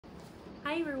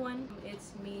Hi everyone,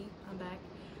 it's me, I'm back.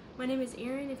 My name is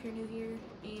Erin if you're new here,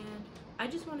 and I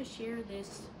just want to share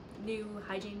this new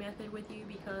hygiene method with you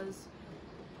because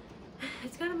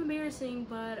it's kind of embarrassing,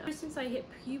 but ever since I hit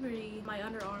puberty, my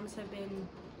underarms have been,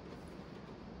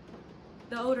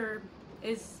 the odor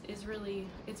is really,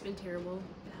 it's been terrible.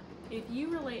 If you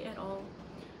relate at all,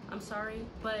 I'm sorry,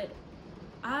 but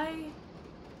I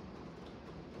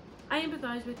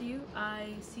empathize with you.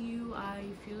 I see you, I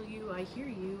feel you, I hear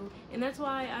you, and that's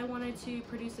why I wanted to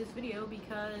produce this video,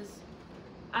 because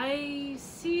I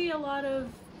see a lot of,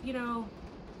 you know,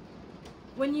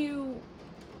 when you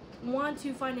want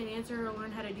to find an answer or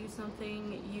learn how to do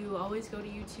something, you always go to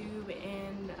YouTube,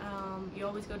 and you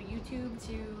always go to YouTube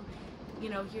to, you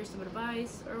know, hear some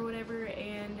advice or whatever,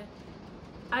 and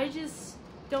I just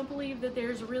don't believe that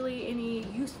there's really any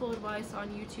useful advice on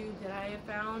YouTube that I have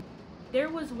found. There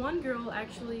was one girl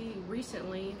actually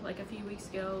recently, like a few weeks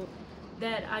ago,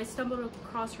 that I stumbled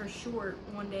across her short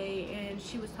one day, and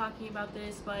she was talking about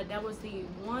this, but that was the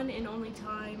one and only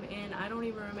time, and I don't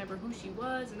even remember who she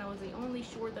was, and that was the only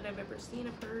short that I've ever seen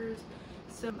of hers.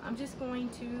 So I'm just going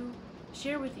to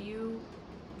share with you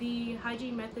the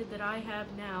hygiene method that I have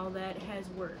now that has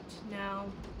worked. Now,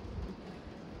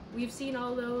 we've seen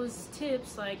all those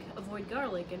tips like avoid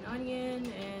garlic and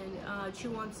onion, and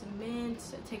chew on some mint,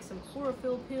 take some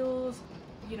chlorophyll pills,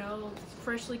 you know,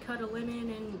 freshly cut a lemon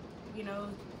and, you know,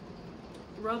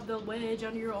 rub the wedge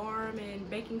under your arm, and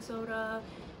baking soda,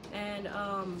 and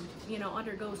you know,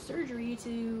 undergo surgery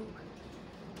to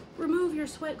remove your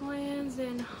sweat glands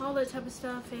and all that type of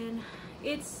stuff. And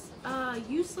it's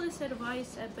useless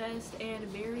advice at best, and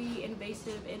very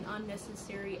invasive and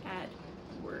unnecessary at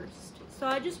worst. So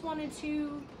I just wanted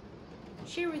to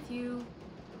share with you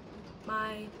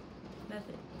my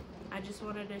method. I just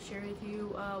wanted to share with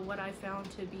you what I found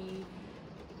to be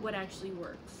what actually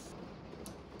works.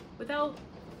 Without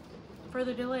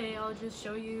further delay, I'll just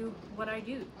show you what I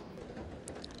do.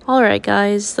 Alright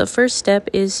guys, the first step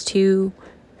is to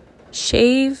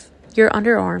shave your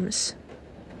underarms.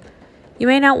 You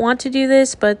may not want to do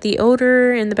this, but the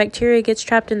odor and the bacteria gets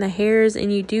trapped in the hairs,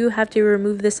 and you do have to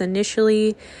remove this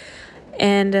initially.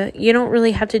 And you don't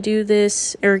really have to do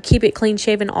this or keep it clean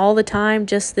shaven all the time.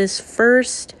 Just this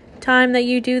first time that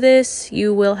you do this,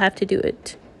 you will have to do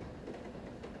it.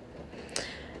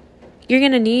 You're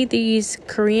going to need these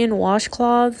Korean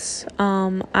washcloths.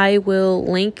 I will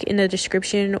link in the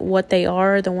description what they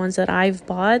are, the ones that I've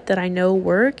bought that I know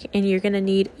work. And you're going to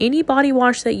need any body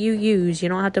wash that you use. You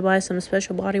don't have to buy some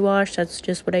special body wash. That's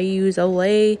just what I use,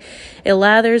 Olay. It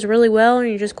lathers really well, and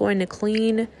you're just going to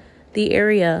clean the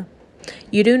area.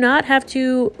 You do not have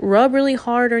to rub really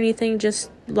hard or anything, just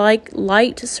like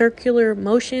light circular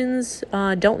motions.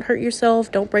 Don't hurt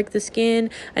yourself, don't break the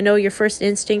skin. I know your first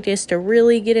instinct is to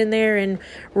really get in there and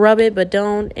rub it, but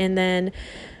don't. And then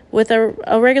with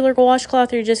a regular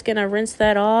washcloth, you're just going to rinse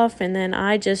that off, and then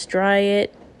I just dry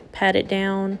it, pat it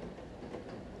down.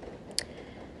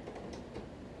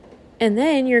 And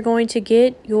then you're going to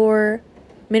get your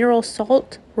mineral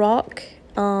salt rock.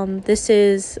 This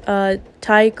is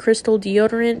Thai crystal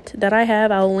deodorant that I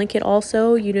have. I'll link it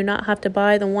also. You do not have to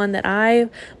buy the one that I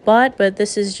bought, but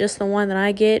this is just the one that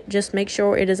I get. Just make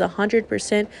sure it is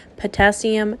 100%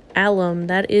 potassium alum.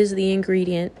 That is the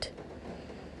ingredient.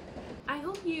 I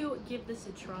hope you give this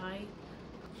a try.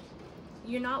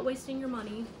 You're not wasting your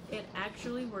money. It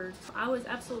actually works. I was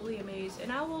absolutely amazed,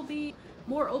 and I will be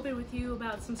more open with you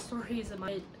about some stories that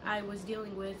I was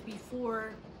dealing with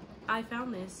before I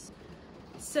found this.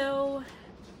 So,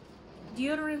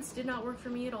 deodorants did not work for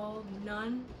me at all.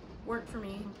 None worked for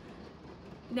me.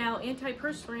 Now,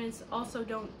 antiperspirants also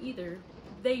don't either.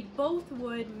 They both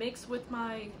would mix with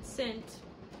my scent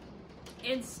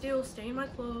and still stain my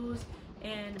clothes,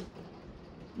 and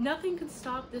nothing could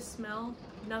stop this smell.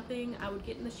 Nothing. I would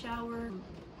get in the shower,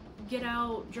 get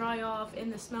out, dry off,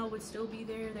 and the smell would still be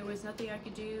there. There was nothing I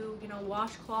could do. You know,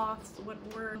 washcloths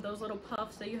wouldn't work. Those little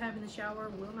puffs that you have in the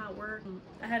shower will not work.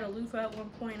 I had a loofah at one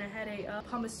point. I had a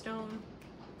pumice stone.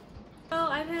 Well,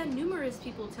 I've had numerous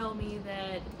people tell me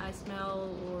that I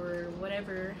smell or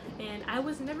whatever, and I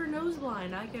was never nose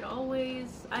blind. I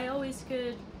always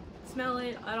could smell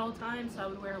it at all times, so I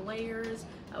would wear layers.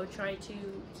 I would try to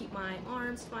keep my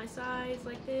arms to my sides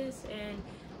like this and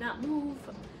not move.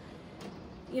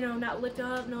 You know, not lift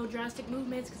up, no drastic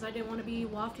movements, because I didn't want to be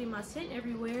wafting my scent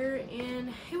everywhere,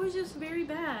 and it was just very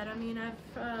bad. I mean,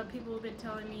 people have been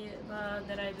telling me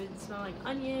that I've been smelling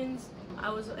onions. I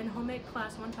was in home ec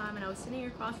class one time, and I was sitting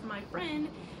across from my friend,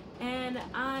 and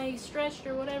I stretched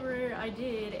or whatever I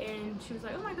did, and she was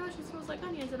like, "Oh my gosh, it smells like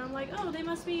onions," and I'm like, "Oh, they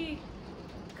must be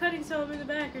cutting someone in the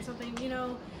back or something, you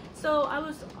know. So I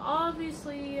was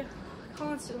obviously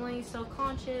constantly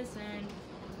self-conscious,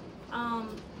 and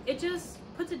it just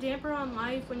puts a damper on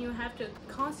life when you have to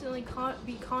constantly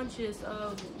be conscious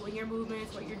of what your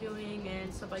movements, what you're doing,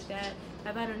 and stuff like that.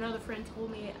 I've had another friend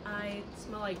told me I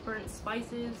smell like burnt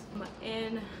spices,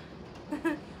 and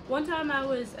one time I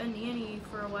was a nanny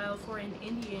for a while for an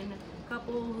Indian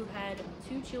couple who had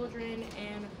 2 children,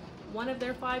 and one of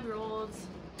their 5-year-olds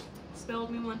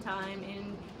smelled me one time,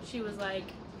 and she was like,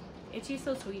 and she's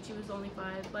so sweet, she was only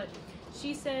 5, but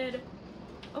she said,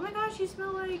 "Oh my gosh, you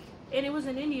smell like," and it was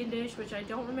an Indian dish, which I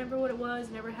don't remember what it was,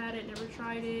 never had it, never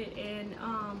tried it, and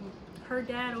her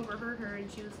dad overheard her,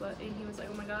 and she was like, and he was like,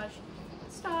 "Oh my gosh,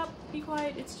 stop, be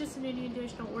quiet, it's just an Indian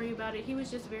dish, don't worry about it." He was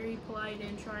just very polite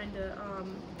and trying to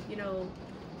you know,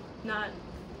 not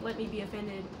let me be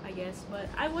offended, I guess. But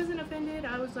I wasn't offended.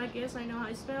 I was like, yes, I know how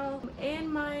I smell,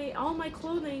 and all my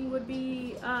clothing would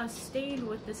be stained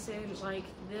with the scent. Like,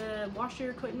 the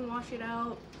washer couldn't wash it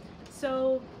out.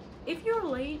 So if you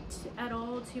relate at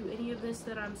all to any of this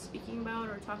that I'm speaking about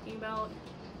or talking about,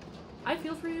 I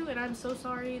feel for you, and I'm so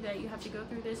sorry that you have to go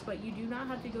through this, but you do not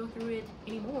have to go through it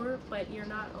anymore, but you're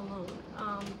not alone.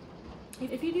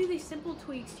 If you do these simple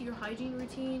tweaks to your hygiene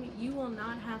routine, you will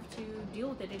not have to deal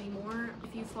with it anymore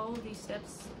if you follow these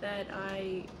steps that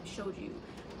I showed you.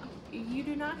 You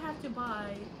do not have to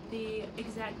buy the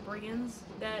exact brands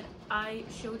that I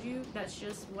showed you. That's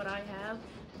just what I have.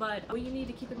 But what you need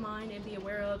to keep in mind and be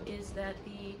aware of is that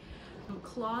the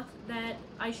cloth that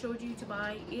I showed you to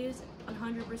buy is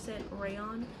 100%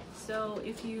 rayon. So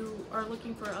if you are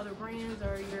looking for other brands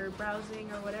or you're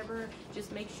browsing or whatever,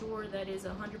 just make sure that is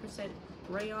 100%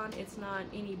 rayon. It's not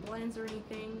any blends or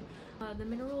anything. The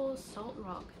mineral salt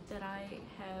rock that I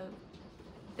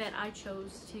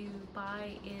chose to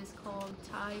buy is called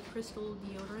Thai Crystal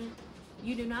Deodorant.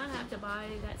 You do not have to buy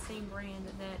that same brand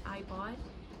that I bought.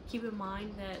 Keep in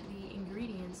mind that the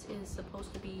ingredients is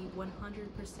supposed to be 100%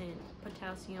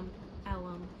 potassium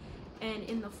alum, and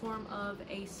in the form of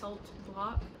a salt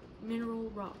block mineral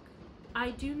rock.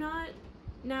 I do not,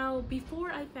 now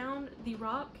before I found the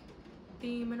rock,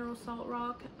 the mineral salt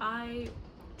rock, I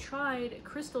tried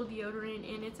crystal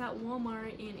deodorant, and it's at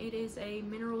Walmart, and it is a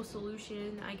mineral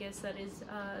solution, I guess, that is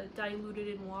diluted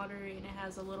in water, and it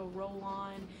has a little roll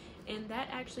on, and that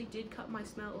actually did cut my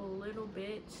smell a little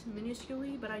bit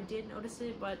minusculely, but I did notice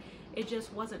it, but it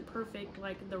just wasn't perfect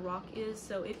like the rock is.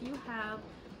 So if you have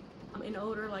an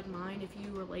odor like mine, if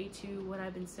you relate to what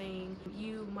I've been saying,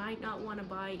 you might not want to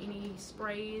buy any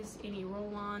sprays, any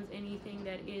roll-ons, anything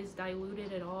that is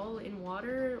diluted at all in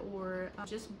water, or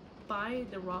just buy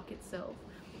the rock itself.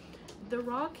 The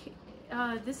rock,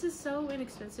 this is so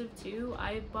inexpensive too.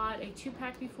 I bought a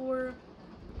 2-pack before.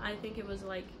 I think it was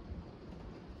like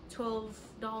 $12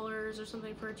 or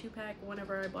something for a 2-pack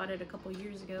whenever I bought it a couple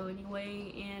years ago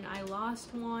anyway, and I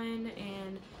lost one,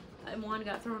 and one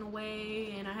got thrown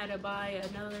away, and I had to buy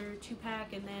another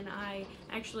 2-pack, and then I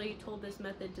actually told this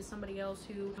method to somebody else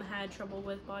who had trouble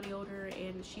with body odor,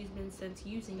 and she's been since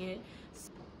using it.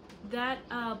 That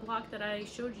block that I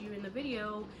showed you in the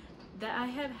video, that I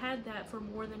have had that for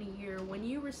more than a year. When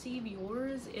you receive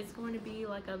yours, it's going to be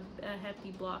like a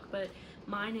hefty block, but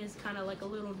mine is kind of like a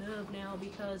little nub now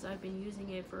because I've been using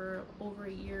it for over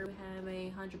a year. We have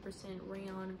a 100%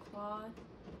 rayon cloth.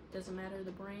 Doesn't matter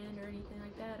the brand or anything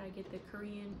like that. I get the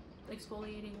Korean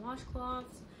exfoliating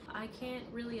washcloths. I can't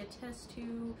really attest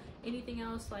to anything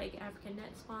else like African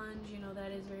net sponge, you know,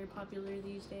 that is very popular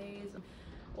these days,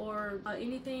 or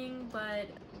anything, but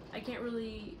I can't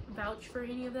really vouch for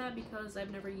any of that because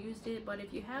I've never used it. But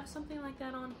if you have something like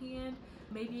that on hand,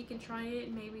 maybe you can try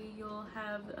it. Maybe you'll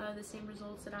have the same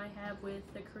results that I have with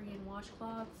the Korean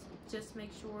washcloths. Just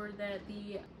make sure that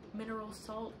the mineral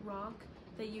salt rock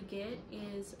that you get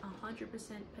is 100%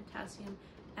 potassium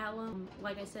alum.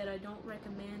 Like I said, I don't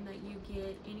recommend that you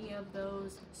get any of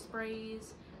those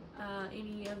sprays,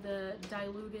 any of the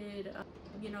diluted,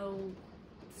 you know,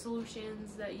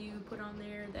 solutions that you put on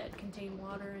there that contain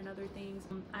water and other things.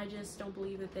 I just don't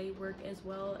believe that they work as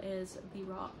well as the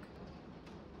rock.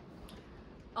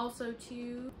 Also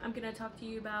too, I'm gonna talk to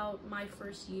you about my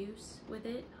first use with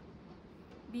it.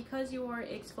 Because you are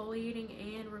exfoliating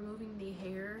and removing the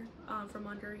hair from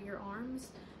under your arms,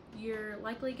 you're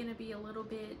likely going to be a little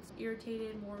bit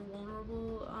irritated, more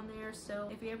vulnerable on there. So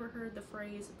if you ever heard the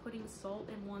phrase putting salt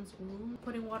in one's wound,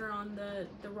 putting water on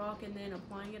the rock and then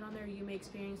applying it on there, you may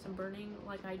experience some burning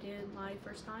like I did my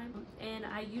first time. And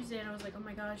I used it and I was like, oh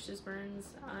my gosh, this burns,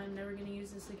 I'm never going to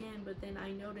use this again. But then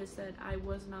I noticed that I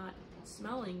was not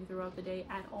smelling throughout the day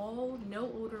at all,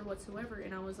 no odor whatsoever,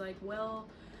 and I was like, well,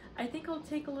 I think I'll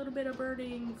take a little bit of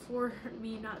burning for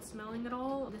me not smelling at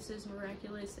all. This is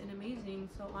miraculous and amazing,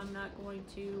 so I'm not going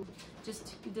to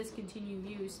just discontinue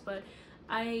use. But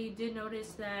I did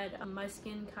notice that my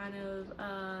skin kind of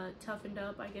toughened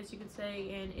up, I guess you could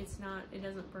say, and it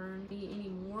doesn't burn me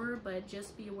anymore. But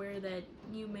just be aware that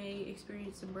you may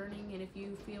experience some burning, and if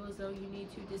you feel as though you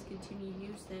need to discontinue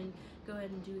use, then go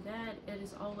ahead and do that. It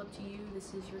is all up to you.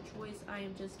 This is your choice. I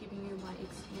am just giving you my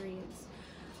experience.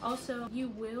 Also, you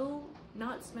will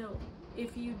not smell.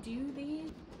 If you do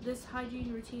this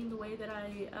hygiene routine the way that I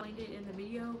explained it in the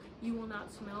video, you will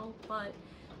not smell. But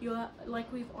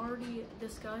like we've already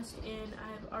discussed, and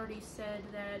I've already said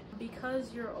that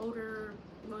because your odor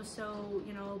was so,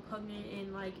 you know, pungent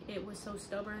and like it was so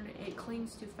stubborn, it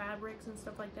clings to fabrics and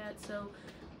stuff like that. So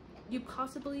you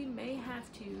possibly may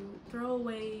have to throw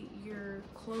away your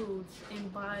clothes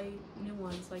and buy new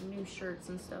ones, like new shirts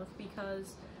and stuff,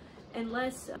 because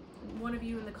unless one of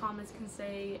you in the comments can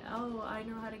say, oh, I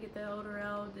know how to get the odor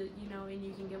out, you know, and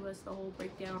you can give us the whole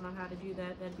breakdown on how to do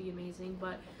that, that'd be amazing.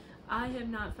 But I have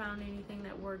not found anything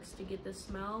that works to get the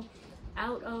smell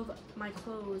out of my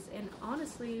clothes. And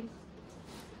honestly,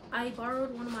 I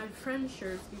borrowed one of my friend's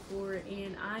shirts before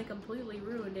and I completely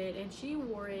ruined it, and she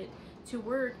wore it to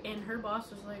work and her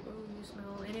boss was like, oh, you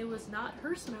smell, and it was not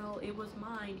her smell, it was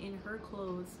mine in her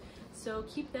clothes. So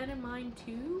keep that in mind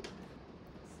too.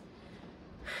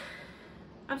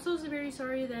 I'm so very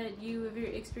sorry that you have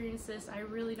experienced this. I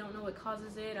really don't know what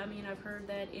causes it. I mean, I've heard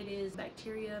that it is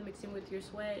bacteria mixing with your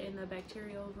sweat, and the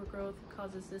bacterial overgrowth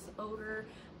causes this odor.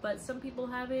 But some people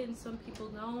have it and some people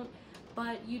don't.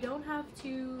 But you don't have to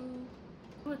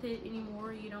deal with it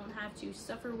anymore. You don't have to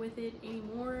suffer with it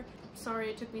anymore. Sorry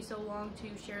it took me so long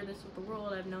to share this with the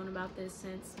world. I've known about this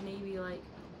since maybe like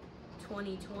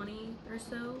 2020 or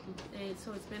so. And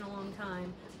so it's been a long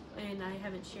time and I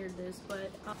haven't shared this.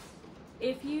 But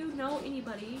if you know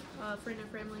anybody, a friend or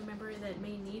family member that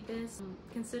may need this,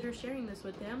 consider sharing this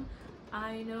with them.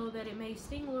 I know that it may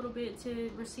sting a little bit to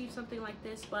receive something like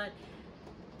this, but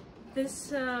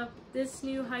this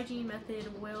new hygiene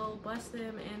method will bless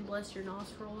them and bless your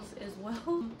nostrils as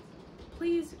well.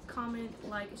 Please comment,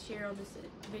 like, share on this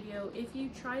video. If you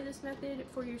try this method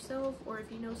for yourself, or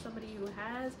if you know somebody who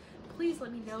has, please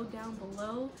let me know down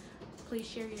below. Please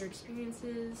share your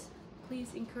experiences. Please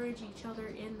encourage each other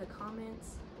in the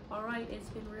comments. Alright, it's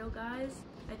been real, guys.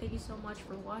 I thank you so much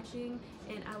for watching,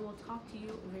 and I will talk to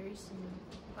you very soon.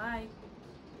 Bye.